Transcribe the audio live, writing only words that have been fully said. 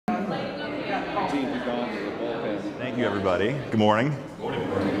Thank you, everybody. Good morning.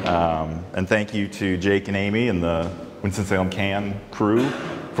 And thank you to Jake and Amy and the Winston-Salem CAN crew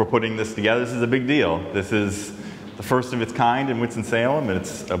for putting this together. This is a big deal. This is the first of its kind in Winston-Salem, and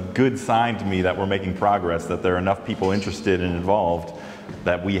it's a good sign to me that we're making progress, that there are enough people interested and involved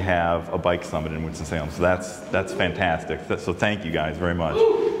that we have a bike summit in Winston-Salem. So that's fantastic. So thank you guys very much.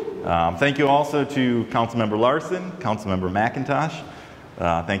 Thank you also to Councilmember Larson, Councilmember McIntosh.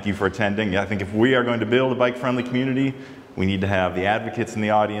 Thank you for attending. I think if we are going to build a bike-friendly community, we need to have the advocates in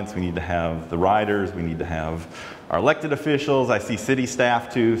the audience, we need to have the riders, we need to have our elected officials. I see city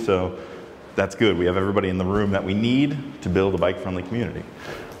staff too, so that's good. We have everybody in the room that we need to build a bike-friendly community.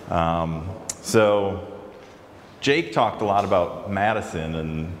 So Jake talked a lot about Madison,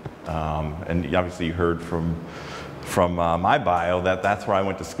 and obviously you heard from my bio that that's where I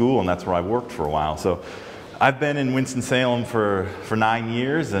went to school and that's where I worked for a while. So I've been in Winston-Salem for 9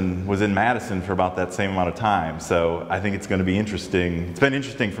 years and was in Madison for about that same amount of time. So I think it's going to be interesting. It's been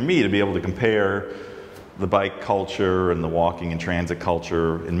interesting for me to be able to compare the bike culture and the walking and transit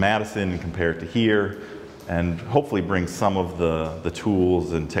culture in Madison and compare it to here, and hopefully bring some of the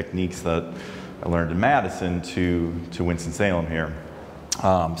tools and techniques that I learned in Madison to Winston-Salem here.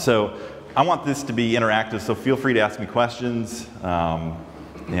 So I want this to be interactive, so feel free to ask me questions.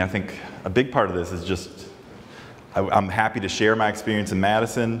 I think a big part of this is just I'm happy to share my experience in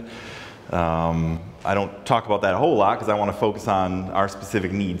Madison. I don't talk about that a whole lot because I want to focus on our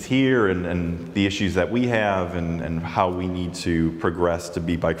specific needs here and the issues that we have and how we need to progress to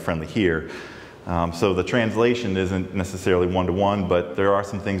be bike friendly here. So the translation isn't necessarily one-to-one, but there are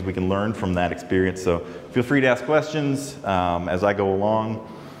some things we can learn from that experience. So feel free to ask questions as I go along.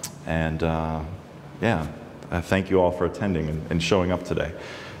 And yeah, thank you all for attending and showing up today.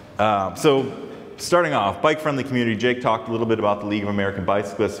 So starting off, bike-friendly community. Jake talked a little bit about the League of American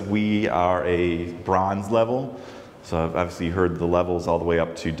Bicyclists. We are a bronze level, so obviously you heard the levels all the way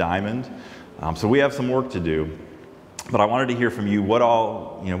up to diamond. So we have some work to do. But I wanted to hear from you.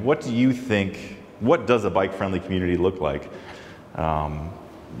 What do you think? What does a bike-friendly community look like? Throw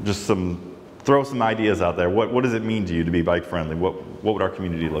some ideas out there. What does it mean to you to be bike-friendly? What would our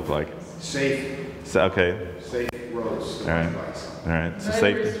community look like? Safe. Okay. Safe roads. All right. All right. So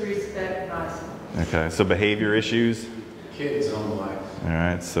safety. Respect, bicycle. Okay, so behavior issues. Kids on bikes. All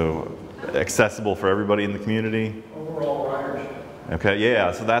right, so accessible for everybody in the community. Overall ridership. Okay,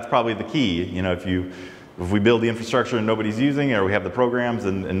 yeah, so that's probably the key. You know, if we build the infrastructure and nobody's using it, or we have the programs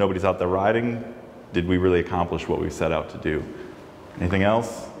and nobody's out there riding, did we really accomplish what we set out to do? Anything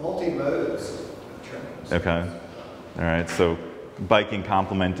else? Multi-modes. Okay, all right, so biking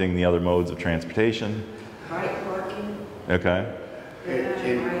complementing the other modes of transportation. Bike parking. Okay. Bike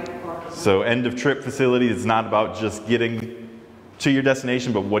parking. So end of trip facility is not about just getting to your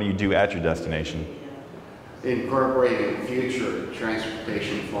destination, but what do you do at your destination? Incorporating future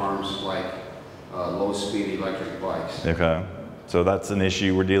transportation forms like low-speed electric bikes. Okay, so that's an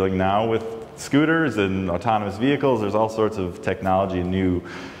issue we're dealing now with scooters and autonomous vehicles. There's all sorts of technology and new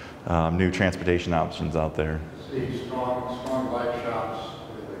transportation options out there. See strong bike shops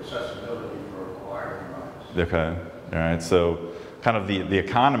with accessibility for acquiring bikes. Okay, all right, so kind of the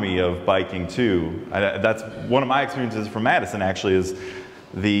economy of biking too. That's one of my experiences from Madison actually, is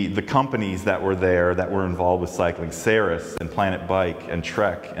the companies that were there that were involved with cycling, Ceres and Planet Bike and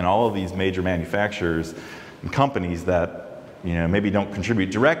Trek and all of these major manufacturers and companies that maybe don't contribute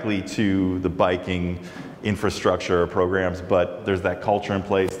directly to the biking infrastructure or programs, but there's that culture in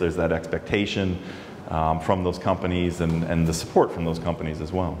place, there's that expectation from those companies and the support from those companies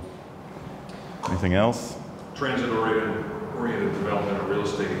as well. Anything else? Transit-oriented development or real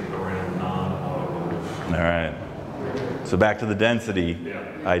estate-oriented non-automotive. All right. So back to the density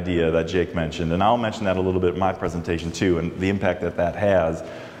idea that Jake mentioned, and I'll mention that a little bit in my presentation too, and the impact that that has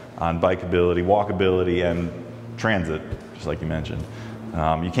on bikeability, walkability, and transit, just like you mentioned.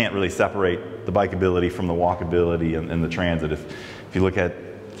 You can't really separate the bikeability from the walkability and the transit. If you look at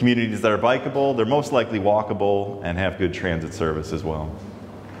communities that are bikeable, they're most likely walkable and have good transit service as well.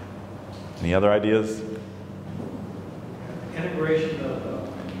 Any other ideas? Integration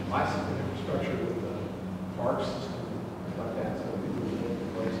of bicycle infrastructure with parks and stuff like that, so we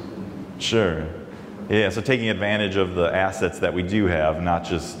can Sure. Yeah, so taking advantage of the assets that we do have, not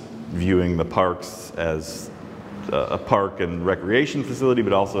just viewing the parks as a park and recreation facility,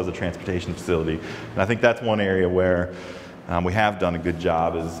 but also as a transportation facility. And I think that's one area where we have done a good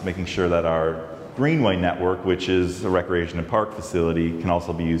job, is making sure that our Greenway network, which is a recreation and park facility, can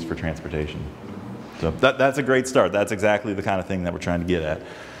also be used for transportation. So that's a great start. That's exactly the kind of thing that we're trying to get at.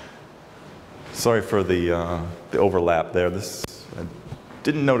 Sorry for the overlap there.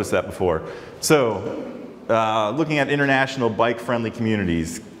 Didn't notice that before. So, looking at international bike-friendly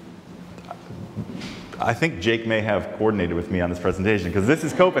communities, I think Jake may have coordinated with me on this presentation, because this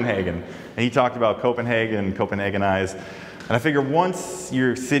is Copenhagen, and he talked about Copenhagen, Copenhagenize, and I figure once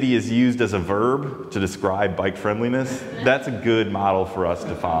your city is used as a verb to describe bike friendliness, that's a good model for us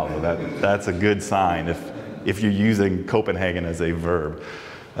to follow. That's a good sign if you're using Copenhagen as a verb.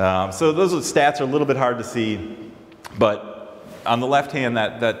 So those stats are a little bit hard to see, but on the left hand,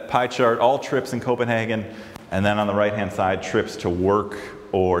 that pie chart, all trips in Copenhagen, and then on the right hand side, trips to work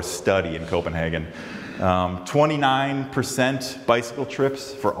or study in Copenhagen. 29% bicycle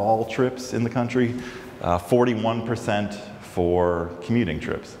trips for all trips in the country, 41% for commuting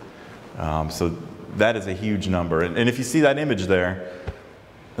trips. So that is a huge number. And if you see that image there,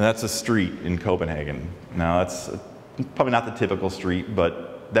 that's a street in Copenhagen. Now that's probably not the typical street,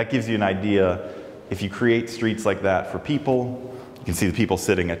 but that gives you an idea. If you create streets like that for people, you can see the people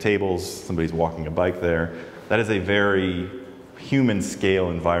sitting at tables, somebody's walking a bike there. That is a very human scale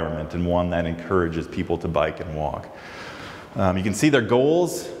environment, and one that encourages people to bike and walk. You can see their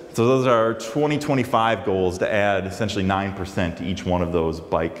goals. So those are 2025 goals to add essentially 9% to each one of those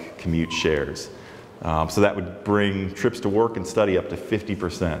bike commute shares. So that would bring trips to work and study up to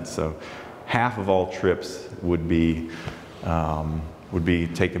 50%. So half of all trips would be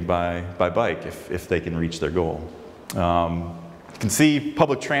taken by bike if they can reach their goal. You can see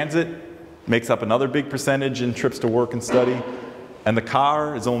public transit makes up another big percentage in trips to work and study. And the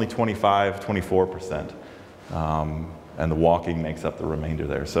car is only 24%. And the walking makes up the remainder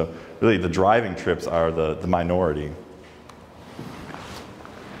there. So really the driving trips are the minority.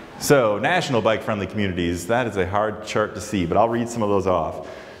 So national bike-friendly communities, that is a hard chart to see, but I'll read some of those off.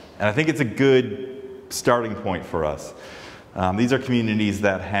 And I think it's a good starting point for us. These are communities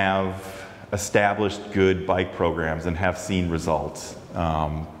that have established good bike programs and have seen results.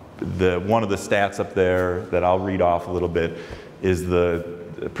 One of the stats up there that I'll read off a little bit is the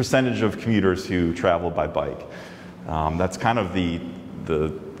percentage of commuters who travel by bike. That's kind of the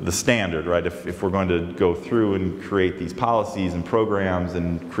standard, right? If we're going to go through and create these policies and programs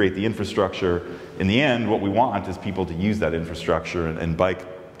and create the infrastructure, in the end, what we want is people to use that infrastructure and bike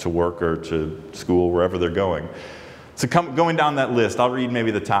to work or to school, wherever they're going. So going down that list, I'll read maybe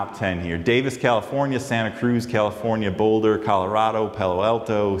the top 10 here. Davis, California, Santa Cruz, California, Boulder, Colorado, Palo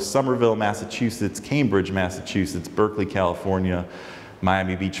Alto, Somerville, Massachusetts, Cambridge, Massachusetts, Berkeley, California,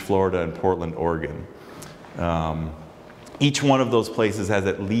 Miami Beach, Florida, and Portland, Oregon. Each one of those places has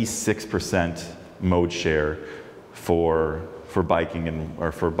at least 6% mode share for biking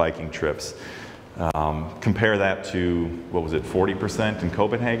or for biking trips. Compare that to, what was it, 40% in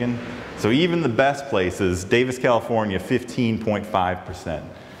Copenhagen? So even the best places, Davis, California, 15.5%.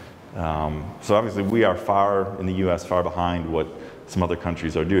 So obviously we are far, in the US, far behind what some other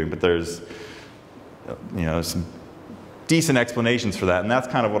countries are doing, but there's some decent explanations for that, and that's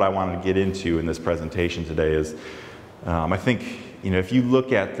kind of what I wanted to get into in this presentation today is, I think, if you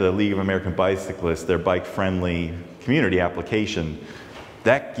look at the League of American Bicyclists, their bike-friendly community application,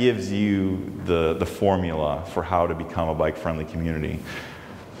 that gives you the formula for how to become a bike-friendly community.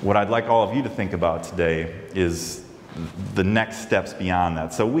 What I'd like all of you to think about today is the next steps beyond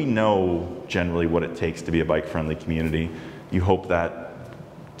that. So we know generally what it takes to be a bike-friendly community. You hope that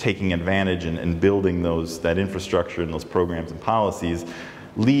taking advantage and building that infrastructure and those programs and policies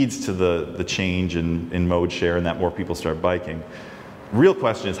leads to the change in mode share and that more people start biking. Real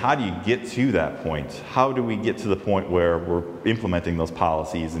question is, how do you get to that point? How do we get to the point where we're implementing those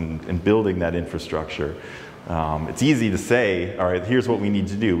policies and building that infrastructure? It's easy to say, all right, here's what we need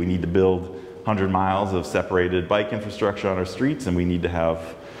to do. We need to build 100 miles of separated bike infrastructure on our streets, and we need to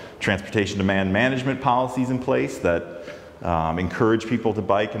have transportation demand management policies in place that encourage people to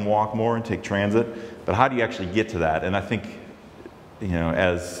bike and walk more and take transit. But how do you actually get to that? And I think,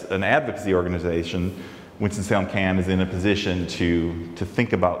 as an advocacy organization, Winston-Salem CAN is in a position to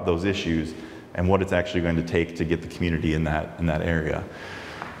think about those issues and what it's actually going to take to get the community in that area.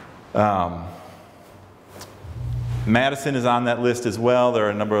 Madison is on that list as well. There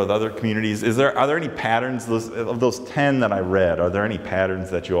are a number of other communities. Are there any patterns of those 10 that I read? Are there any patterns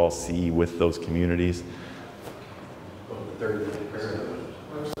that you all see with those communities?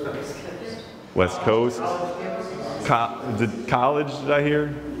 West Coast. College, did I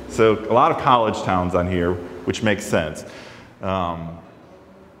hear? So a lot of college towns on here, which makes sense.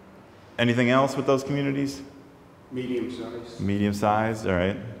 Anything else with those communities? Medium-sized. Medium-sized, all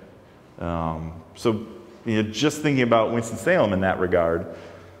right. So just thinking about Winston-Salem in that regard,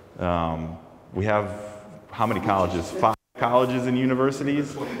 we have how many colleges? 5 colleges and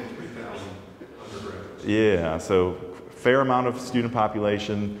universities? 23,000 undergrads. Yeah, so fair amount of student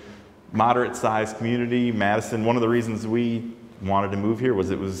population, moderate-sized community. Madison, one of the reasons we wanted to move here was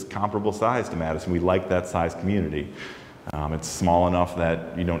it was comparable size to Madison. We like that size community. It's small enough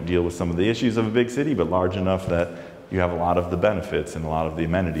that you don't deal with some of the issues of a big city, but large enough that you have a lot of the benefits and a lot of the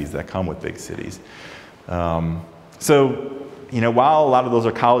amenities that come with big cities. So, you know, while a lot of those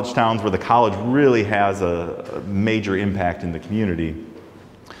are college towns where the college really has a major impact in the community,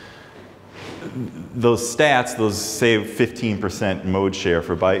 those stats, those say 15% mode share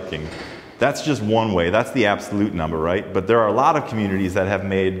for biking, that's just one way. That's the absolute number, right? But there are a lot of communities that have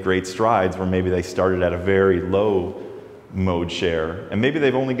made great strides where maybe they started at a very low mode share, and maybe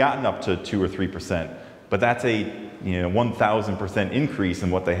they've only gotten up to 2 or 3%. But that's a 1,000% increase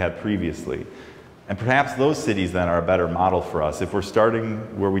in what they had previously. And perhaps those cities then are a better model for us. If we're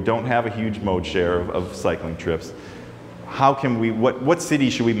starting where we don't have a huge mode share of cycling trips, how can we, what city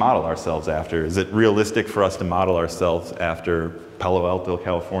should we model ourselves after? Is it realistic for us to model ourselves after Palo Alto,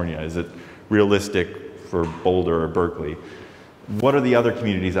 California? Is it realistic for Boulder or Berkeley? What are the other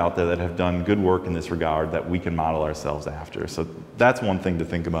communities out there that have done good work in this regard that we can model ourselves after? So that's one thing to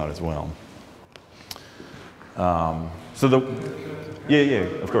think about as well. Yeah,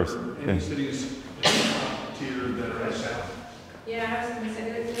 of course. Any cities tier that are south? Yeah, I was going to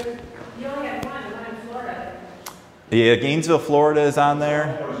say, you only had one in Florida. Yeah, Gainesville, Florida is on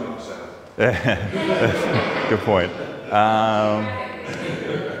there. Florida's not south. Good point.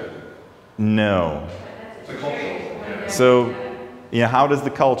 No. It's a cultural. Yeah. So, how does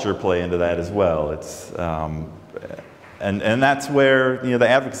the culture play into that as well? It's, and that's where the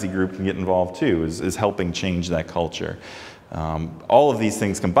advocacy group can get involved too, is helping change that culture. All of these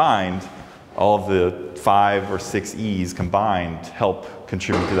things combined, all of the 5 or 6 E's combined help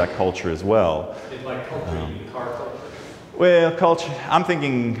contribute to that culture as well. Like culture, you mean car culture? Well, culture, I'm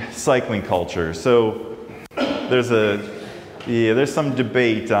thinking cycling culture. So there's some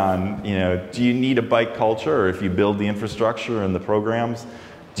debate on, do you need a bike culture, or if you build the infrastructure and the programs,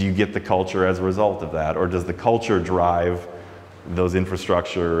 do you get the culture as a result of that? Or does the culture drive those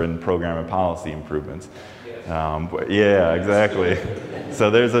infrastructure and program and policy improvements? Yeah, exactly.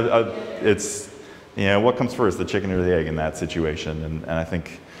 So there's it's, what comes first, the chicken or the egg in that situation? And I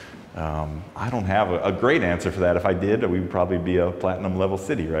think, I don't have a great answer for that. If I did, we would probably be a platinum level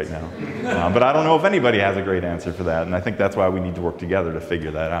city right now. But I don't know if anybody has a great answer for that. And I think that's why we need to work together to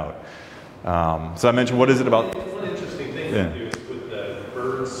figure that out. So I mentioned, what is it about? One interesting thing to do is with the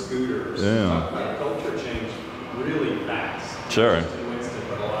bird scooters. Talk about culture change really fast. Sure. To Winston,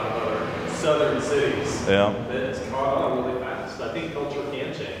 but a lot of other southern cities. Yeah. It's caught on really fast. I think culture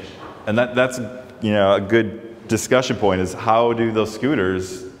can change. And that's a good discussion point, is how do those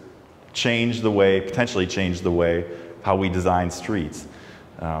scooters potentially change the way how we design streets?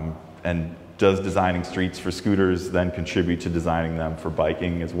 And does designing streets for scooters then contribute to designing them for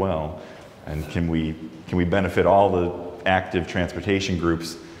biking as well? And can we benefit all the active transportation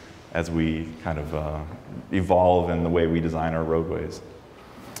groups as we kind of evolve in the way we design our roadways?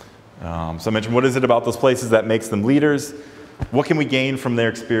 So I mentioned, what is it about those places that makes them leaders? What can we gain from their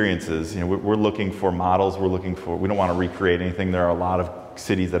experiences? We're looking for models. We don't want to recreate anything. There are a lot of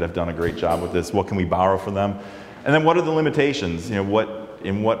cities that have done a great job with this. What can we borrow from them? And then what are the limitations? In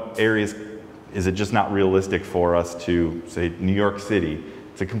what areas is it just not realistic for us to, say, New York City?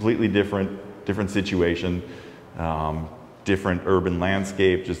 It's a completely different situation, different urban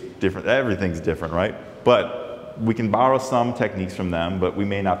landscape, just different, everything's different, right? But we can borrow some techniques from them, but we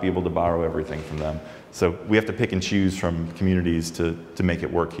may not be able to borrow everything from them. So we have to pick and choose from communities to make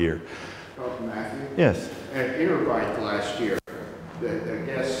it work here. Matthew? Yes. At Interbike last year, the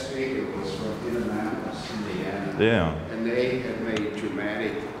guest speaker was from Indianapolis, Indiana. Yeah. And they have made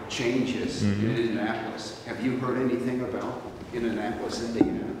dramatic changes in Indianapolis. Have you heard anything about Indianapolis,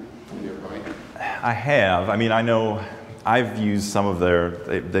 Indiana, on their bike? I have. I mean, I know I've used some of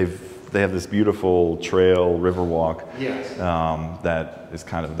they have this beautiful trail, Riverwalk. Yes. That is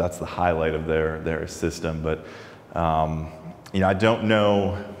that's the highlight of their system. But, I don't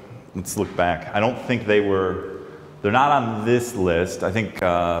know, let's look back. I don't think they're not on this list. I think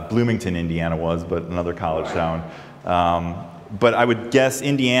Bloomington, Indiana was, but another college town. But I would guess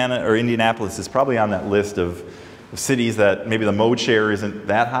Indiana or Indianapolis is probably on that list of cities that maybe the mode share isn't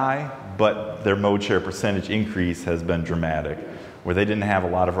that high, but their mode share percentage increase has been dramatic, where they didn't have a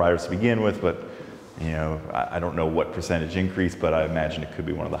lot of riders to begin with, but I don't know what percentage increase, but I imagine it could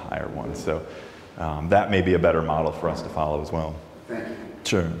be one of the higher ones. So that may be a better model for us to follow as well. Thank you.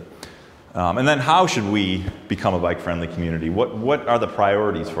 Sure. And then how should we become a bike-friendly community? What are the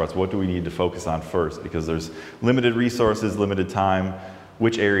priorities for us? What do we need to focus on first? Because there's limited resources, limited time.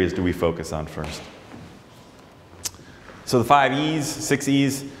 Which areas do we focus on first? So the 5 E's, 6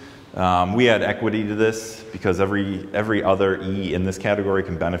 E's, we add equity to this because every other E in this category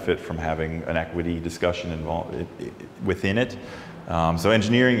can benefit from having an equity discussion involved within it. So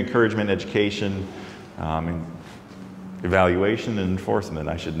engineering, encouragement, education, evaluation, and enforcement.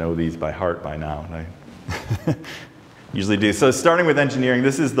 I should know these by heart by now. I usually do. So starting with engineering,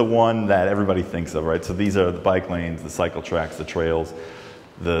 this is the one that everybody thinks of, right? So these are the bike lanes, the cycle tracks, the trails,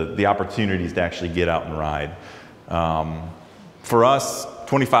 the opportunities to actually get out and ride. For us,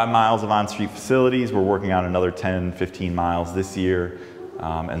 25 miles of on-street facilities. We're working on another 10, 15 miles this year.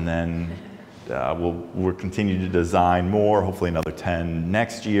 And then we'll continue to design more, hopefully another 10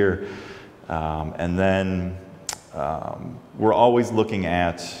 next year. And then we're always looking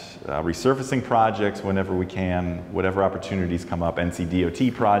at resurfacing projects whenever we can, whatever opportunities come up,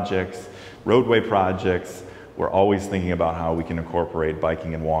 NCDOT projects, roadway projects. We're always thinking about how we can incorporate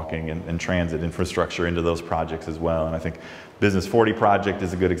biking and walking and transit infrastructure into those projects as well. And I think Business 40 project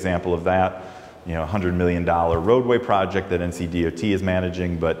is a good example of that. You know, $100 million roadway project that NCDOT is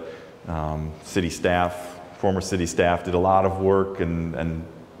managing, but city staff, former city staff did a lot of work and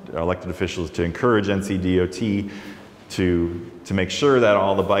elected officials to encourage NCDOT to make sure that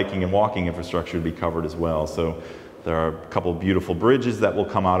all the biking and walking infrastructure would be covered as well. So there are a couple of beautiful bridges that will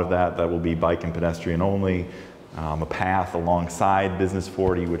come out of that will be bike and pedestrian only. A path alongside Business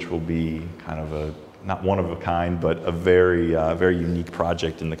 40, which will be kind of not one of a kind, but a very unique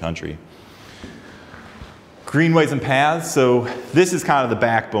project in the country. Greenways and paths, so this is kind of the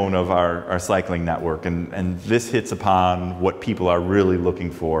backbone of our cycling network, and this hits upon what people are really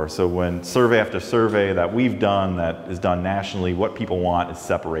looking for. So when survey after survey that we've done, that is done nationally, what people want is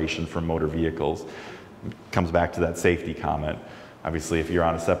separation from motor vehicles. It comes back to that safety comment. Obviously, if you're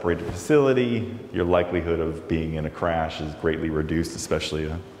on a separated facility, your likelihood of being in a crash is greatly reduced, especially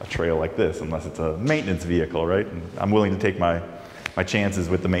a trail like this, unless it's a maintenance vehicle, right? And I'm willing to take my chances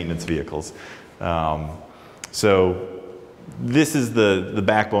with the maintenance vehicles. So this is the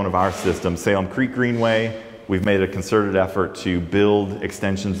backbone of our system, Salem Creek Greenway. We've made a concerted effort to build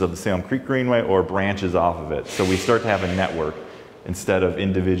extensions of the Salem Creek Greenway or branches off of it. So we start to have a network instead of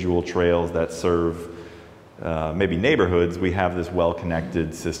individual trails that serve maybe neighborhoods. We have this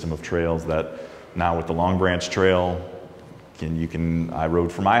well-connected system of trails that now with the Long Branch Trail, I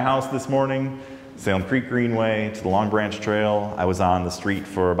rode from my house this morning, Salem Creek Greenway to the Long Branch Trail. I was on the street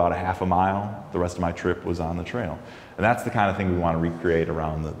for about a half a mile. The rest of my trip was on the trail. And that's the kind of thing we want to recreate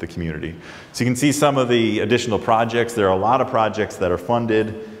around the community. So you can see some of the additional projects. There are a lot of projects that are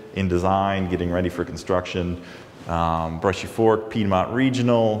funded in design, getting ready for construction. Brushy Fork, Piedmont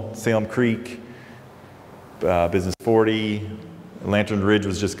Regional, Salem Creek, Business 40, Lantern Ridge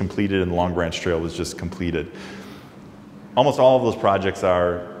was just completed, and the Long Branch Trail was just completed. Almost all of those projects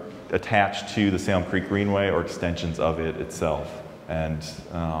are attached to the Salem Creek Greenway or extensions of it itself. And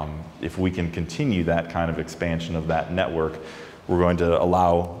if we can continue that kind of expansion of that network, we're going to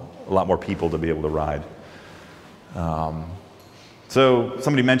allow a lot more people to be able to ride. So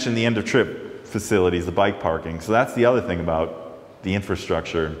somebody mentioned the end of trip facilities, the bike parking. So that's the other thing about the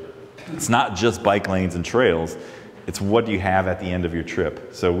infrastructure. It's not just bike lanes and trails, it's what do you have at the end of your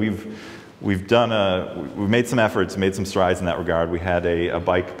trip. So we've made some efforts, made some strides in that regard. We had a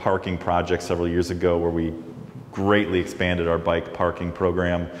bike parking project several years ago where we greatly expanded our bike parking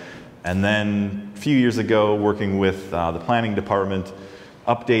program. And then a few years ago, working with the planning department,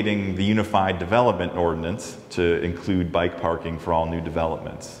 updating the Unified Development Ordinance to include bike parking for all new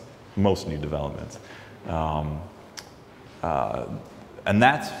developments, most new developments. And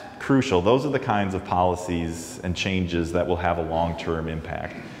that's crucial. Those are the kinds of policies and changes that will have a long-term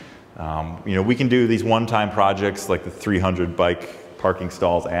impact. You know, we can do these one-time projects like the 300 bike parking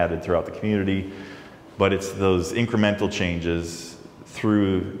stalls added throughout the community, but it's those incremental changes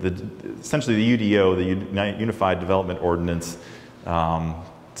through essentially the UDO, the Unified Development Ordinance,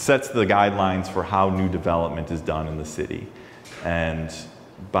 sets the guidelines for how new development is done in the city. And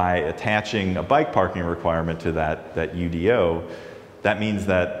by attaching a bike parking requirement to that UDO, that means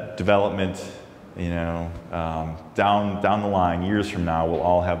that development, you know, down the line, years from now, we'll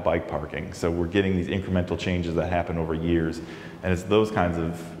all have bike parking. So we're getting these incremental changes that happen over years. And it's those kinds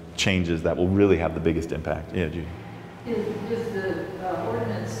of changes that will really have the biggest impact. Yeah, Judy. Does the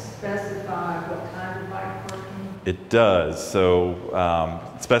ordinance specify what kind of bike parking? It does. So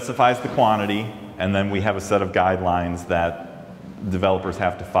it specifies the quantity, and then we have a set of guidelines that developers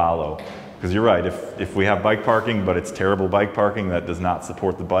have to follow. Because you're right, if we have bike parking, but it's terrible bike parking that does not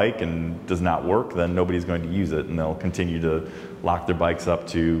support the bike and does not work, then nobody's going to use it, and they'll continue to lock their bikes up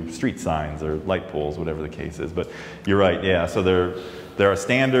to street signs or light poles, whatever the case is. But you're right, yeah, so there are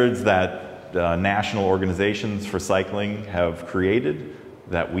standards that national organizations for cycling have created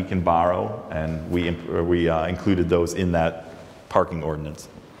that we can borrow, and we included those in that parking ordinance.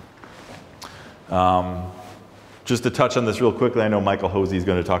 Just to touch on this real quickly, I know Michael Hosey is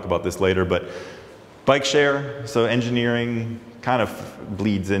going to talk about this later, but bike share, so engineering kind of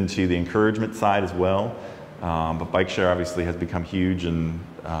bleeds into the encouragement side as well. But bike share obviously has become huge, and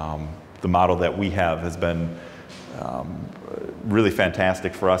the model that we have has been really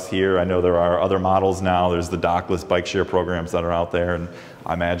fantastic for us here. I know there are other models now. There's the dockless bike share programs that are out there, and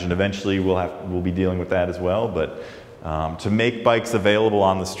I imagine eventually we'll be dealing with that as well. But to make bikes available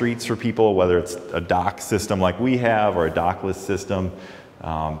on the streets for people, whether it's a dock system like we have or a dockless system,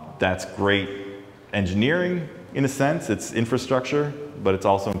 that's great engineering in a sense. It's infrastructure, but it's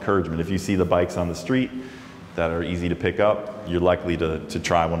also encouragement. If you see the bikes on the street that are easy to pick up, you're likely to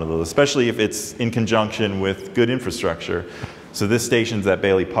try one of those, especially if it's in conjunction with good infrastructure. So this station's at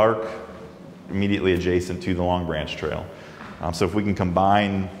Bailey Park, immediately adjacent to the Long Branch Trail. So if we can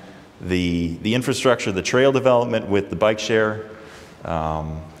combine the infrastructure, the trail development with the bike share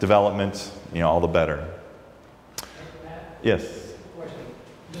development, all the better. Yes? Question.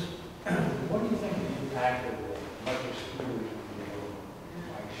 Just, what do you think the impact of the electric scooters on the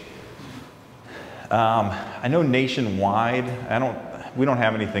bike share? I know nationwide, we don't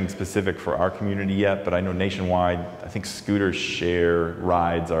have anything specific for our community yet, but I know nationwide, I think scooter share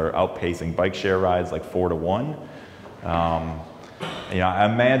rides are outpacing bike share rides like 4 to 1. I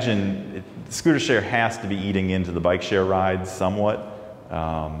imagine scooter share has to be eating into the bike share rides somewhat.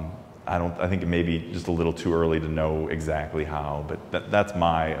 I think it may be just a little too early to know exactly how, but that's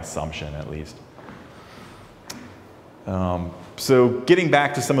my assumption at least. So getting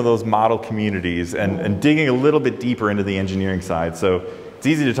back to some of those model communities and digging a little bit deeper into the engineering side. So it's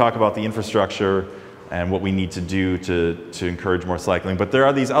easy to talk about the infrastructure and what we need to do to encourage more cycling, but there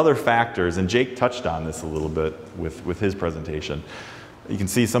are these other factors, and Jake touched on this a little bit with his presentation. You can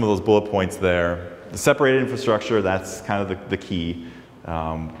see some of those bullet points there. The separated infrastructure, that's kind of the key.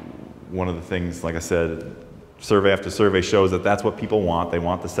 One of the things, like I said, survey after survey shows that that's what people want. They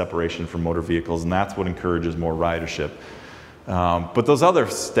want the separation from motor vehicles, and that's what encourages more ridership. But those other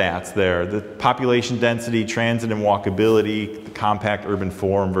stats there, the population density, transit and walkability, the compact urban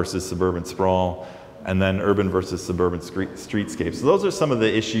form versus suburban sprawl, and then urban versus suburban streetscapes. So those are some of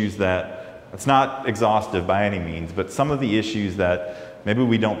the issues that, it's not exhaustive by any means, but some of the issues that maybe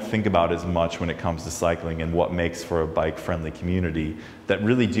we don't think about as much when it comes to cycling and what makes for a bike-friendly community that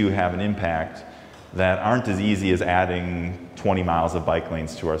really do have an impact that aren't as easy as adding 20 miles of bike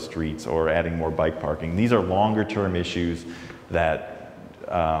lanes to our streets or adding more bike parking. These are longer-term issues that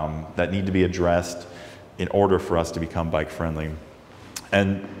need to be addressed in order for us to become bike-friendly.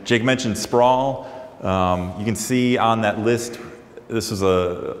 And Jake mentioned sprawl. You can see on that list, this was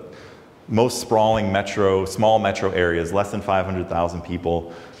a most sprawling small metro areas, less than 500,000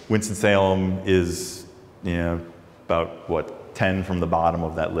 people. Winston-Salem is, about 10 from the bottom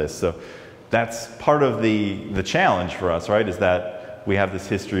of that list. So that's part of the challenge for us, right, is that we have this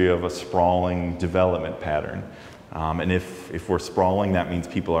history of a sprawling development pattern. And if we're sprawling, that means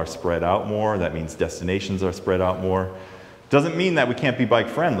people are spread out more. That means destinations are spread out more. Doesn't mean that we can't be bike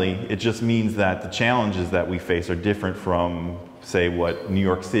friendly. It just means that the challenges that we face are different from, say, what New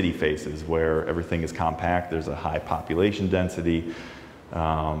York City faces, where everything is compact, there's a high population density.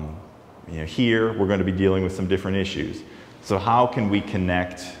 Here, we're going to be dealing with some different issues. So how can we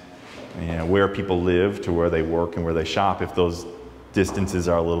connect where people live to where they work and where they shop if those distances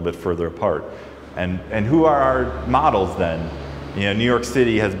are a little bit further apart? And who are our models then? New York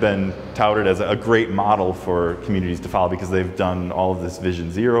City has been touted as a great model for communities to follow because they've done all of this Vision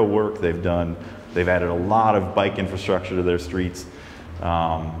Zero work. They've added a lot of bike infrastructure to their streets.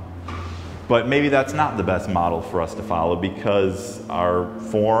 But maybe that's not the best model for us to follow because our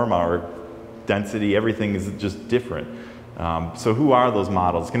form, our density, everything is just different. So who are those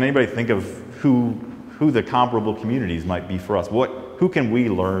models? Can anybody think of who the comparable communities might be for us? Who can we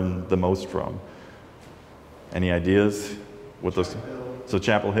learn the most from? Any ideas? So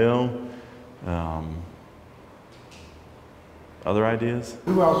Chapel Hill. Other ideas?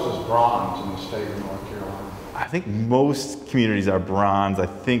 Who else is bronze in the state of North Carolina? I think most communities are bronze. I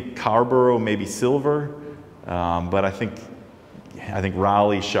think Carborough may be silver, but I think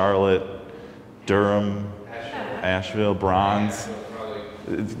Raleigh, Charlotte, Durham, Asheville, bronze.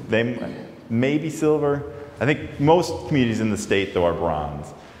 They may be silver. I think most communities in the state, though, are bronze.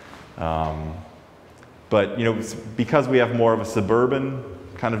 But because we have more of a suburban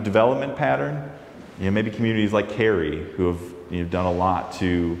kind of development pattern, maybe communities like Cary, who have done a lot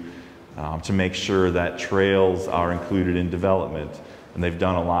to make sure that trails are included in development. and they've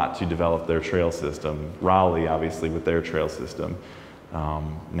done a lot to develop their trail system. Raleigh, obviously, with their trail system.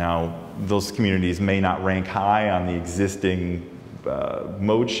 Now, those communities may not rank high on the existing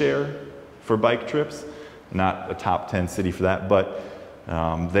mode share for bike trips, not a top 10 city for that, but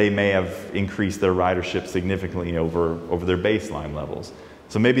they may have increased their ridership significantly over their baseline levels.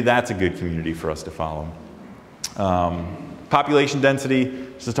 So maybe that's a good community for us to follow. Population density,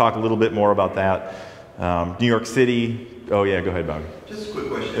 just to talk a little bit more about that. New York City, oh yeah, go ahead, Bobby. Just a quick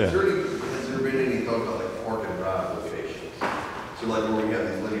question. Yeah. Has there been any thought about like park and ride locations? So like where we have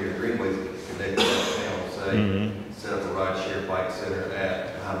these linear greenways that connect downtown, say, set up a ride share bike center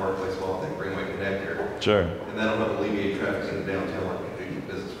at High Workplace Mall, that Greenway Connector. Sure. And that'll help alleviate traffic in the downtown, like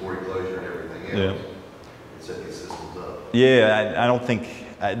business 40 closure and everything else. Yeah. Set these systems up. Yeah, I don't think,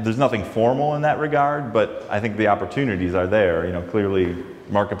 there's nothing formal in that regard, but I think the opportunities are there. You know, clearly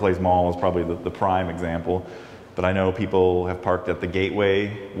Marketplace Mall is probably the prime example, but I know people have parked at the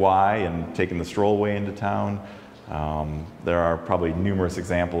Gateway Y and taken the strollway into town. There are probably numerous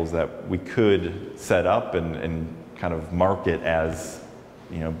examples that we could set up and kind of market as,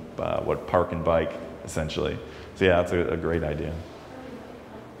 you know, what park and bike essentially. So yeah, that's a great idea.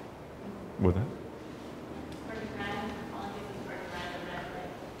 With it?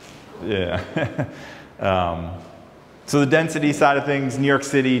 Yeah. So the density side of things, New York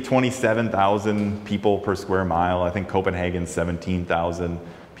City, 27,000 people per square mile. I think Copenhagen, 17,000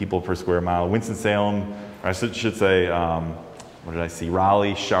 people per square mile. Winston-Salem, or I should say, what did I see?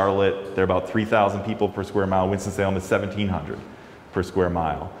 Raleigh, Charlotte, they're about 3,000 people per square mile. Winston-Salem is 1,700 per square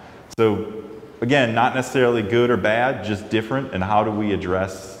mile. So again, not necessarily good or bad, just different. And how do we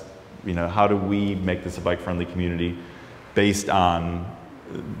address, you know, how do we make this a bike-friendly community based on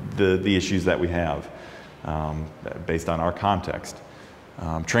the issues that we have, based on our context.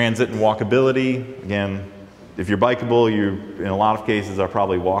 Transit and walkability, again, if you're bikeable, you in a lot of cases are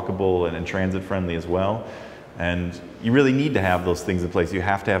probably walkable and transit friendly as well. And you really need to have those things in place. You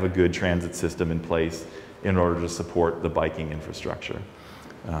have to have a good transit system in place in order to support the biking infrastructure,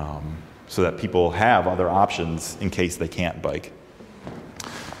 so that people have other options in case they can't bike.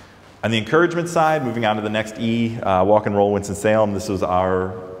 On the encouragement side, moving on to the next E, Walk and Roll Winston-Salem. This was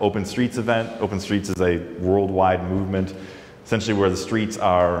our Open Streets event. Open Streets is a worldwide movement, essentially where the streets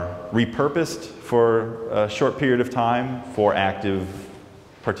are repurposed for a short period of time for active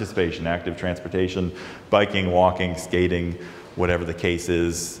participation, active transportation, biking, walking, skating, whatever the case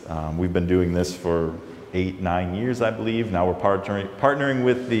is. We've been doing this for 8-9 years, I believe. Now we're partnering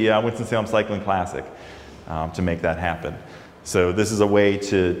with the Winston-Salem Cycling Classic to make that happen. So this is a way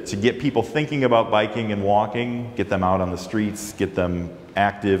to get people thinking about biking and walking, get them out on the streets, get them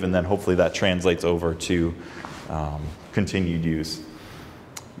active, and then hopefully that translates over to continued use.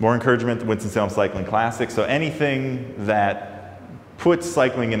 More encouragement, the Winston-Salem Cycling Classic. So anything that puts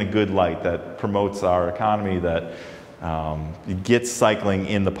cycling in a good light, that promotes our economy, that gets cycling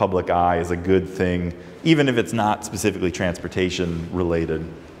in the public eye is a good thing, even if it's not specifically transportation related.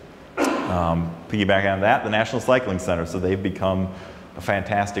 Piggybacking on that, the National Cycling Center. So they've become a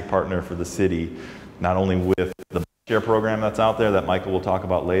fantastic partner for the city, not only with the bike share program that's out there that Michael will talk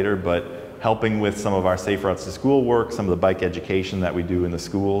about later, but helping with some of our Safe Routes to School work, some of the bike education that we do in the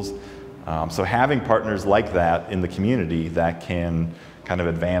schools. So having partners like that in the community that can kind of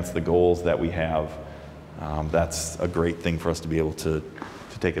advance the goals that we have, that's a great thing for us to be able to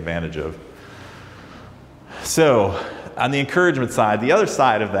take advantage of. So on the encouragement side, the other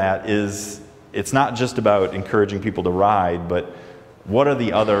side of that is it's not just about encouraging people to ride, but what are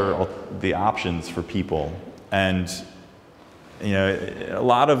the options for people? And you know, a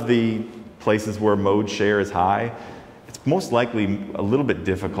lot of the places where mode share is high, it's most likely a little bit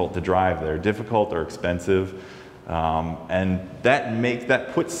difficult to drive there, difficult or expensive, and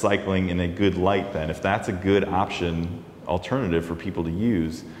that puts cycling in a good light. Then, if that's a good alternative for people to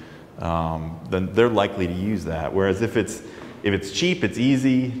use, then they're likely to use that. Whereas if it's cheap, it's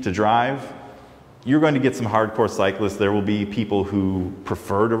easy to drive, you're going to get some hardcore cyclists. There will be people who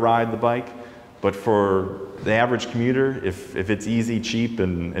prefer to ride the bike, but for the average commuter, if it's easy, cheap,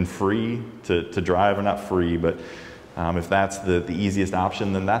 and free to drive, or not free, but if that's the easiest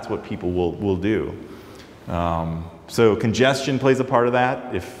option, then that's what people will do. So congestion plays a part of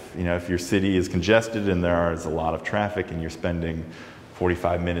that. If your city is congested and there is a lot of traffic and you're spending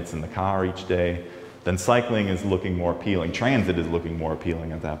 45 minutes in the car each day, then cycling is looking more appealing. Transit is looking more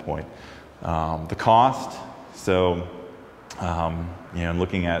appealing at that point. The cost, so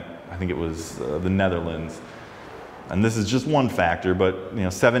looking at, I think it was the Netherlands, and this is just one factor, but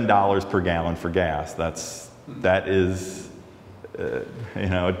 $7 per gallon for gas. That is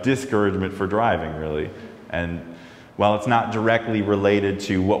a discouragement for driving, really. And while it's not directly related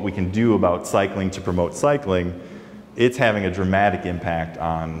to what we can do about cycling to promote cycling, it's having a dramatic impact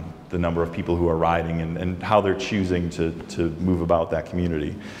on the number of people who are riding and how they're choosing to move about that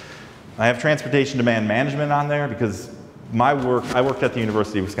community. I have transportation demand management on there because I worked at the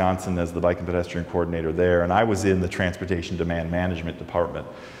University of Wisconsin as the bike and pedestrian coordinator there, and I was in the transportation demand management department.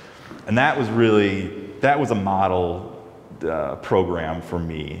 And that was a model program for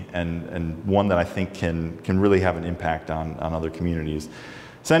me, and one that I think can really have an impact on other communities.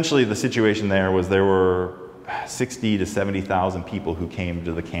 Essentially, the situation there were 60 to 70,000 people who came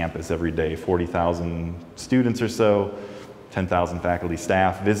to the campus every day, 40,000 students or so, 10,000 faculty,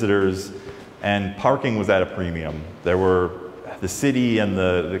 staff, visitors, and parking was at a premium. The city and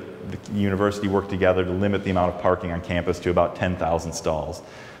the university worked together to limit the amount of parking on campus to about 10,000 stalls.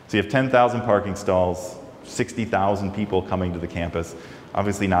 So you have 10,000 parking stalls, 60,000 people coming to the campus.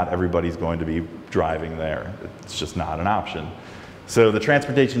 Obviously not everybody's going to be driving there. It's just not an option. So the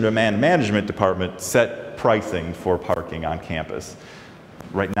Transportation Demand Management Department set pricing for parking on campus.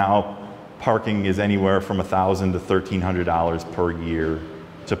 Right now, parking is anywhere from $1,000 to $1,300 per year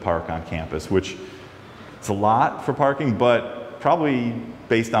to park on campus, which it's a lot for parking, but probably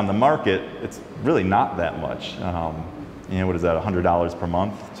based on the market, it's really not that much. What is that, $100 per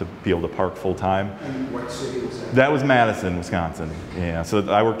month to be able to park full time? And what city was that? That was Madison, Wisconsin. Yeah, so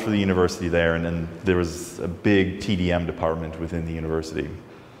I worked for the university there, and then there was a big TDM department within the university.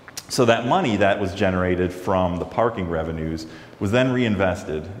 So that money that was generated from the parking revenues was then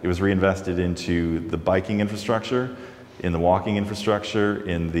reinvested. It was reinvested into the biking infrastructure, in the walking infrastructure,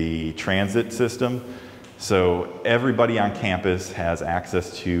 in the transit system. So everybody on campus has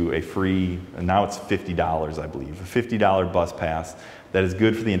access to a free, and now it's $50, I believe, a $50 bus pass that is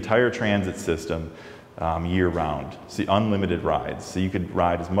good for the entire transit system year round. So unlimited rides. So you could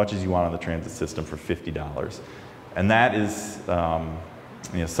ride as much as you want on the transit system for $50. And that is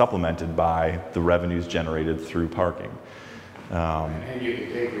supplemented by the revenues generated through parking. And you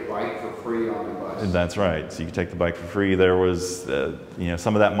can take your bike for free on the bus. That's right. So you could take the bike for free. There was,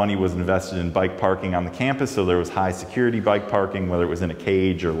 some of that money was invested in bike parking on the campus, so there was high security bike parking, whether it was in a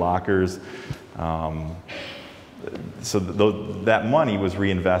cage or lockers. That money was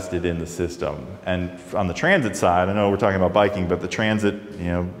reinvested in the system. And on the transit side, I know we're talking about biking, but the transit,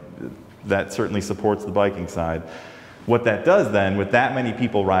 that certainly supports the biking side. What that does then, with that many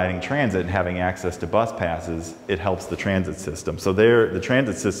people riding transit and having access to bus passes, it helps the transit system. So the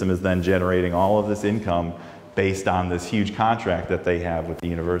transit system is then generating all of this income based on this huge contract that they have with the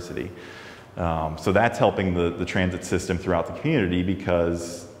university. So that's helping the transit system throughout the community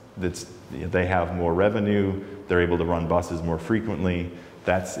because they have more revenue, they're able to run buses more frequently.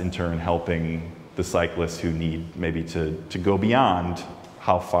 That's in turn helping the cyclists who need maybe to go beyond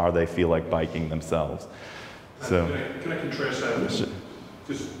how far they feel like biking themselves. So, can I contrast that with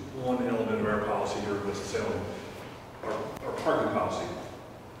just one element of our policy here with selling our parking policy?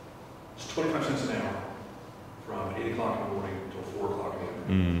 It's 25 cents an hour from 8 o'clock in the morning until 4 o'clock in the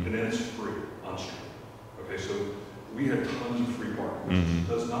afternoon, and then it's free on street. Okay, so we have tons of free parking, which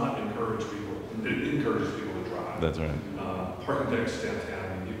does not encourage people. It encourages people to drive. That's right. Parking decks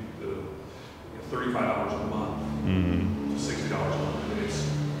downtown, $35 a month to $60 a month. I mean,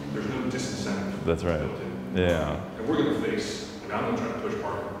 there's no disincentive. That's right. Yeah. And we're going to face, I'm going to try to push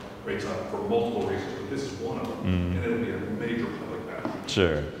parking rates up for multiple reasons, but this is one of them. And it'll be a major public battle.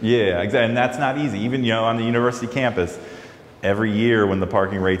 Sure. Yeah, exactly. And that's not easy. Even, on the university campus, every year when the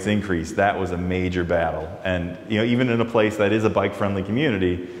parking rates increase, that was a major battle. And, even in a place that is a bike-friendly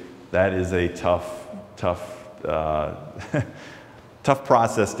community, that is a tough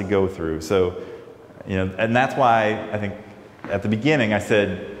process to go through. So, and that's why I think at the beginning I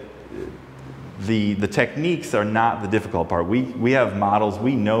said, the techniques are not the difficult part. We have models,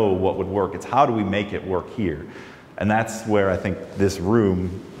 we know what would work. It's how do we make it work here? And that's where I think this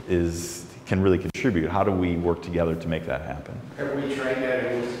room can really contribute. How do we work together to make that happen? Have we tried that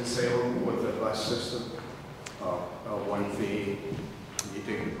in Winston-Salem with the bus system? One fee?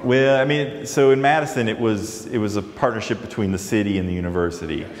 Well, so in Madison it was a partnership between the city and the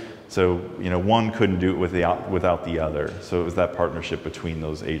university. So, one couldn't do it without the other. So it was that partnership between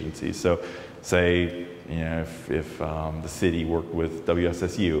those agencies. So say, if the city worked with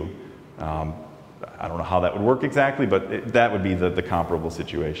WSSU, I don't know how that would work exactly, but that would be the comparable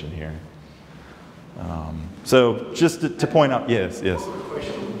situation here. So just to point out, yes. One quick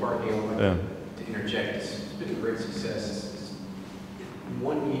question on the parking, I would like to interject. It's been a great success. It's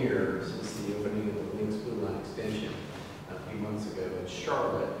 1 year since the opening of the Links Blue Line extension a few months ago in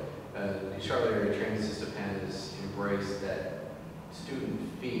Charlotte. The Charlotte area transit system has embraced that student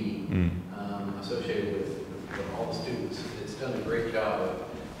fee associated with all the students. It's done a great job of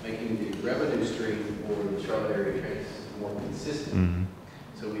making the revenue stream for the Charlotte area transit system more consistent. Mm-hmm.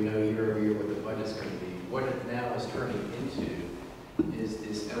 So we know year over year what the budget's going to be. What it now is turning into is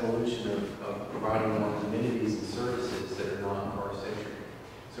this evolution of providing more amenities and services that are non-car centric.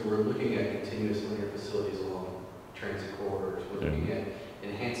 So we're looking at continuous linear facilities along transit corridors. We're looking at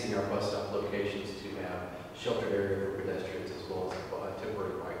enhancing our bus stop locations to have sheltered area for pedestrians as well as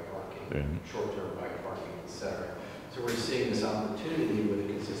temporary bike parking, short-term bike parking, etc. So we're seeing this opportunity with a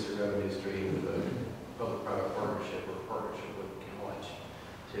consistent revenue stream with a public-private partnership or partnership with college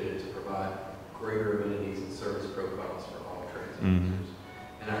to provide greater amenities and service profiles for all transit users.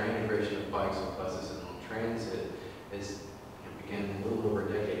 And our integration of bikes and buses and transit began a little over a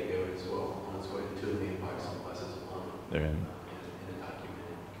decade ago as well, on its way to 2 million bikes and buses alone in a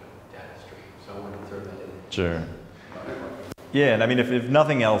documented data stream. So I wanted to throw that in. Sure. Yeah, and I mean, if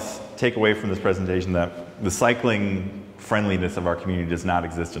nothing else, take away from this presentation that the cycling friendliness of our community does not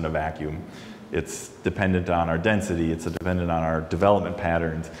exist in a vacuum. It's dependent on our density, it's dependent on our development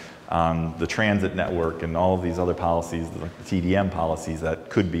patterns, on the transit network and all of these other policies, like the TDM policies that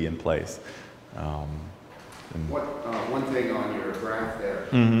could be in place. One thing on your graph there,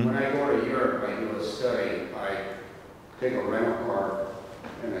 when I go to Europe, I do a study, I take a rental car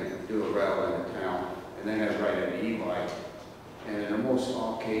and I do a route into town, and then I ride an e-bike. And in almost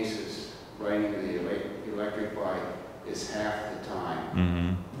all cases, riding the electric bike is half the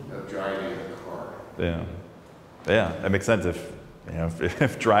time of driving a car. Yeah, that makes sense.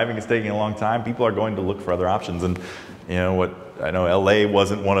 If driving is taking a long time, people are going to look for other options. And I know LA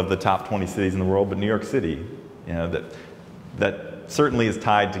wasn't one of the top 20 cities in the world, but New York City, that certainly is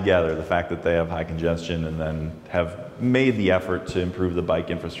tied together. The fact that they have high congestion and then have made the effort to improve the bike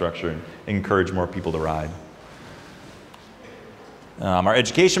infrastructure and encourage more people to ride. Our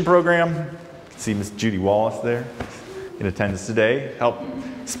education program, see Ms. Judy Wallace there in attendance today, help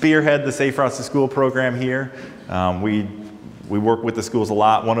spearhead the Safe Routes to School program here. We work with the schools a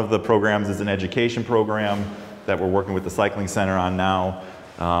lot. One of the programs is an education program that we're working with the Cycling Center on now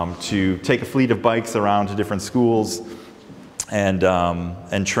to take a fleet of bikes around to different schools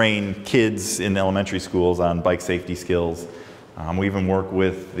and train kids in elementary schools on bike safety skills. We even work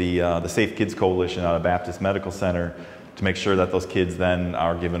with the Safe Kids Coalition out of Baptist Medical Center to make sure that those kids then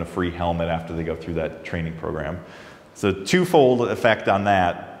are given a free helmet after they go through that training program. So twofold effect on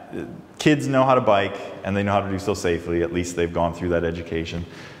that. Kids know how to bike and they know how to do so safely. At least they've gone through that education.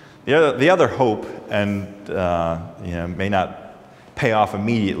 The other hope, and may not pay off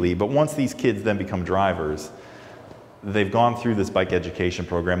immediately, but once these kids then become drivers, they've gone through this bike education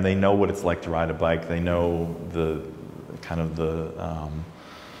program. They know what it's like to ride a bike. They know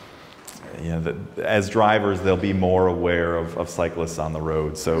as drivers, they'll be more aware of cyclists on the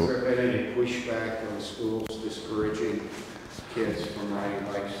road. So, has there been any pushback from schools discouraging kids from riding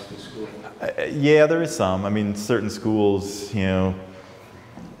bikes to school? Yeah, there is some. I mean, certain schools,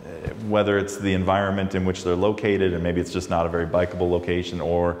 whether it's the environment in which they're located, and maybe it's just not a very bikeable location,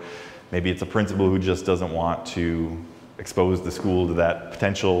 or maybe it's a principal who just doesn't want to expose the school to that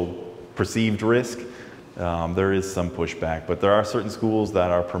potential perceived risk. There is some pushback, but there are certain schools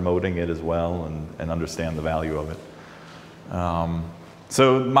that are promoting it as well and understand the value of it.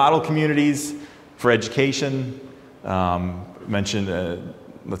 So model communities for education, mentioned,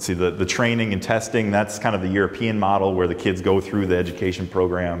 let's see, the training and testing, that's kind of the European model where the kids go through the education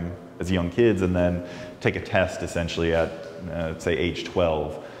program as young kids and then take a test essentially at, say, age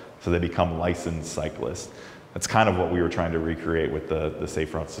 12, so they become licensed cyclists. That's kind of what we were trying to recreate with the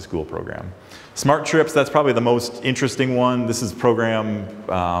Safe Routes to School program. Smart Trips, that's probably the most interesting one. This is a program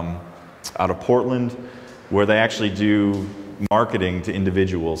out of Portland where they actually do marketing to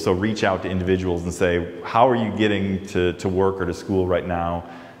individuals. So reach out to individuals and say, how are you getting to work or to school right now?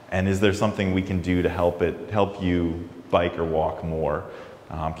 And is there something we can do to help you bike or walk more?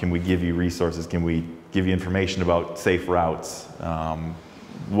 Can we give you resources? Can we give you information about safe routes?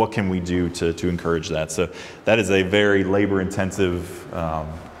 What can we do to encourage that? So that is a very labor-intensive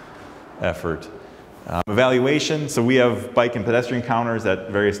effort. Evaluation, so we have bike and pedestrian counters at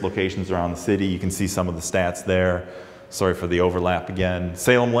various locations around the city. You can see some of the stats there. Sorry for the overlap again.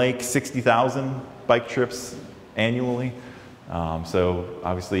 Salem Lake, 60,000 bike trips annually. So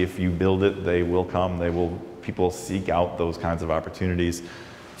obviously if you build it, they will come. People seek out those kinds of opportunities.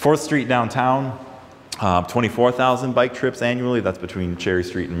 4th Street downtown, 24,000 bike trips annually. That's between Cherry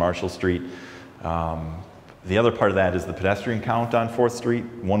Street and Marshall Street. The other part of that is the pedestrian count on 4th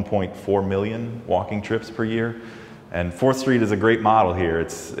Street, 1.4 million walking trips per year. And 4th Street is a great model here.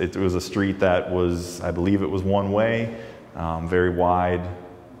 It was a street that was, I believe it was one way, very wide,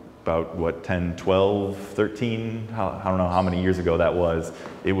 about what, 10, 12, 13, I don't know how many years ago that was.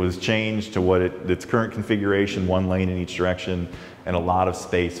 It was changed to what its current configuration, 1 lane in each direction, and a lot of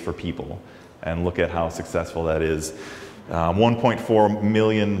space for people. And look at how successful that is. 1.4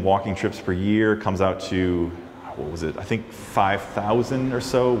 million walking trips per year comes out to, what was it, I think 5,000 or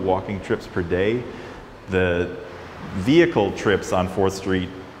so walking trips per day. The vehicle trips on 4th Street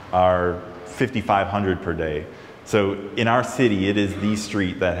are 5,500 per day. So in our city, it is the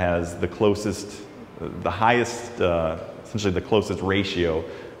street that has the closest, the highest, essentially the closest ratio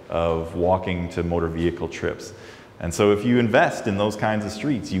of walking to motor vehicle trips. And so if you invest in those kinds of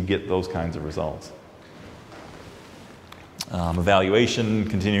streets, you get those kinds of results. Evaluation,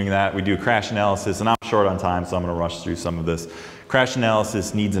 continuing that, we do crash analysis, and I'm short on time, so I'm going to rush through some of this. Crash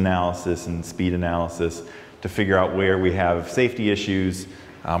analysis, needs analysis, and speed analysis to figure out where we have safety issues,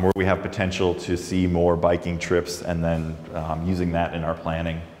 where we have potential to see more biking trips, and then using that in our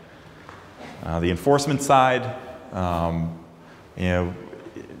planning. The enforcement side, you know,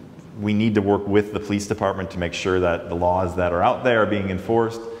 we need to work with the police department to make sure that the laws that are out there are being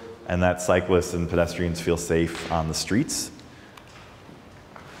enforced and that cyclists and pedestrians feel safe on the streets.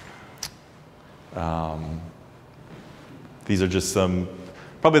 These are just some,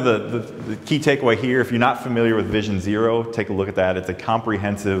 probably the key takeaway here. If you're not familiar with Vision Zero, take a look at that. It's a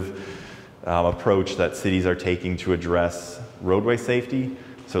comprehensive approach that cities are taking to address roadway safety.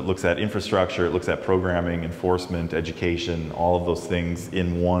 So it looks at infrastructure, it looks at programming, enforcement, education, all of those things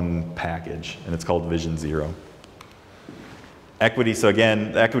in one package, and it's called Vision Zero. Equity, so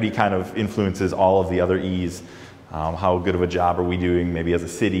again, equity kind of influences all of the other E's. How good of a job are we doing maybe as a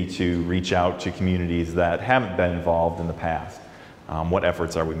city to reach out to communities that haven't been involved in the past? What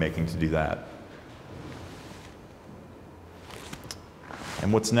efforts are we making to do that?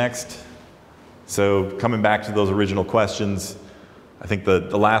 And what's next? So coming back to those original questions, I think the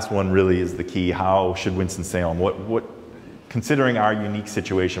last one really is the key. How should Winston-Salem, considering our unique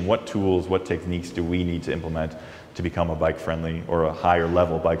situation, what tools, what techniques do we need to implement to become a bike-friendly or a higher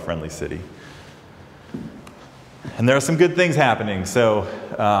level bike-friendly city? And there are some good things happening. So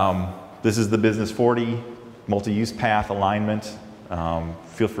this is the Business 40 multi-use path alignment.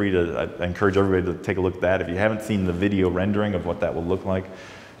 Feel free to, I encourage everybody to take a look at that. If you haven't seen the video rendering of what that will look like,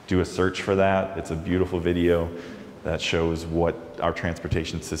 do a search for that. It's a beautiful video that shows what our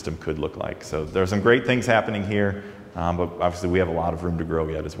transportation system could look like. So there are some great things happening here, but obviously we have a lot of room to grow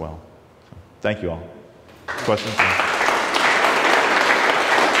yet as well. So, thank you all. Questions?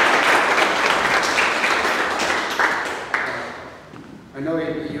 I know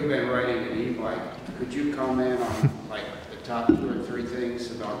you've been riding an e-bike. Could you comment on like the top 2 or 3 things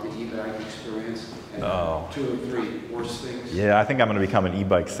about the e-bike experience and 2 or 3 worst things? Yeah, I think I'm going to become an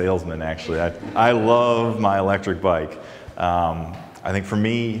e-bike salesman actually. I love my electric bike. I think for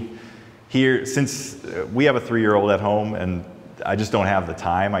me here, since we have a 3-year-old at home and I just don't have the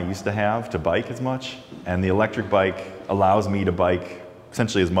time I used to have to bike as much, and the electric bike allows me to bike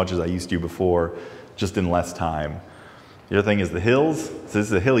essentially as much as I used to before, just in less time. The other thing is the hills. So this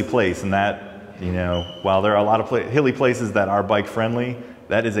is a hilly place, and that, you know, while there are a lot of hilly places that are bike friendly,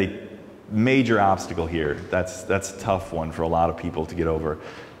 that is a major obstacle here. That's a tough one for a lot of people to get over.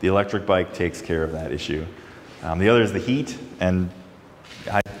 The electric bike takes care of that issue. The other is the heat, and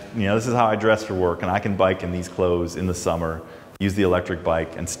this is how I dress for work, and I can bike in these clothes in the summer, use the electric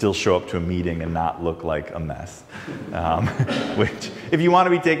bike, and still show up to a meeting and not look like a mess. Which, if you want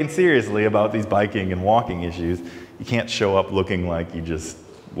to be taken seriously about these biking and walking issues, you can't show up looking like you just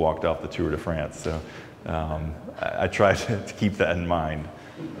walked off the Tour de France. So I try to keep that in mind.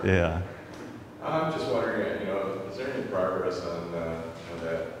 Yeah. I'm just wondering, is there any progress on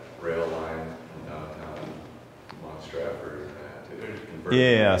that rail line from downtown Mont Stratford?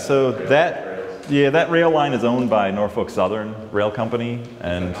 Yeah, so that rail line is owned by Norfolk Southern Rail Company,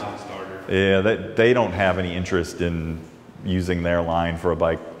 and yeah, they don't have any interest in using their line for a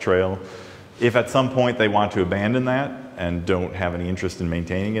bike trail. If at some point they want to abandon that and don't have any interest in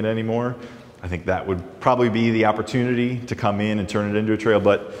maintaining it anymore, I think that would probably be the opportunity to come in and turn it into a trail.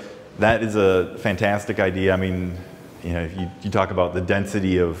 But that is a fantastic idea. I mean, if you talk about the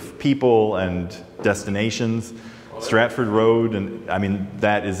density of people and destinations, Stratford Road, and I mean,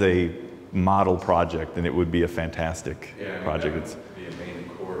 that is a model project, and it would be a fantastic project. It's be a main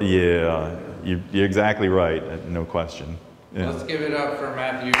corridor. Yeah, you're exactly right, no question. Yeah. Let's give it up for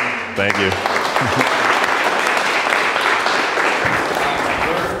Matthew. Thank you.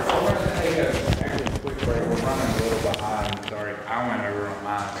 We're going to take a quick break. We're running a little behind. Sorry, I went over on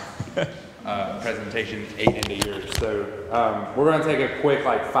my presentation 8 into yours. So we're going to take a quick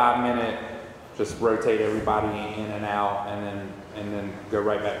 5-minute just rotate everybody in and out, and then go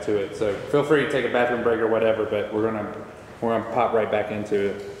right back to it. So feel free to take a bathroom break or whatever, but we're gonna pop right back into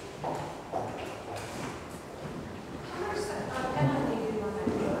it.